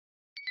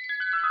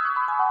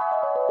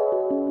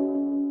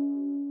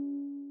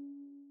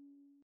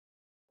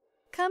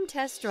Come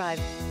test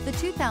drive the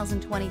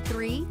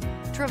 2023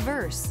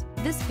 Traverse.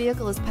 This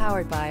vehicle is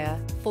powered by a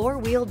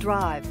 4-wheel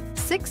drive,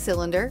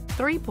 6-cylinder,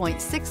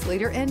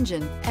 3.6-liter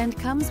engine and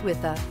comes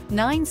with a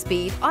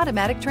 9-speed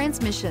automatic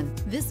transmission.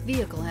 This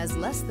vehicle has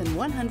less than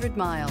 100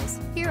 miles.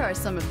 Here are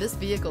some of this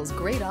vehicle's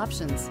great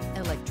options: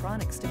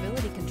 electronic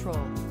stability control,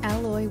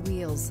 alloy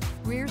wheels,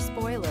 rear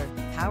spoiler,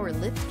 power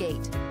lift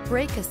gate,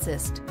 brake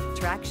assist,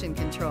 traction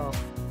control,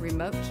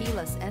 remote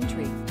keyless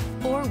entry,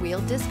 4-wheel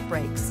disc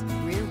brakes,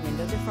 rear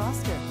window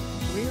defroster,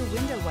 rear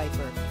window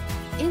wiper.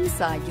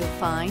 Inside you'll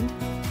find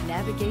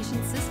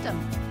navigation system,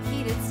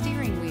 heated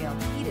steering wheel,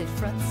 heated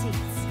front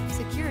seats,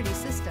 security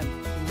system,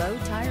 low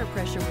tire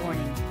pressure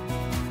warning,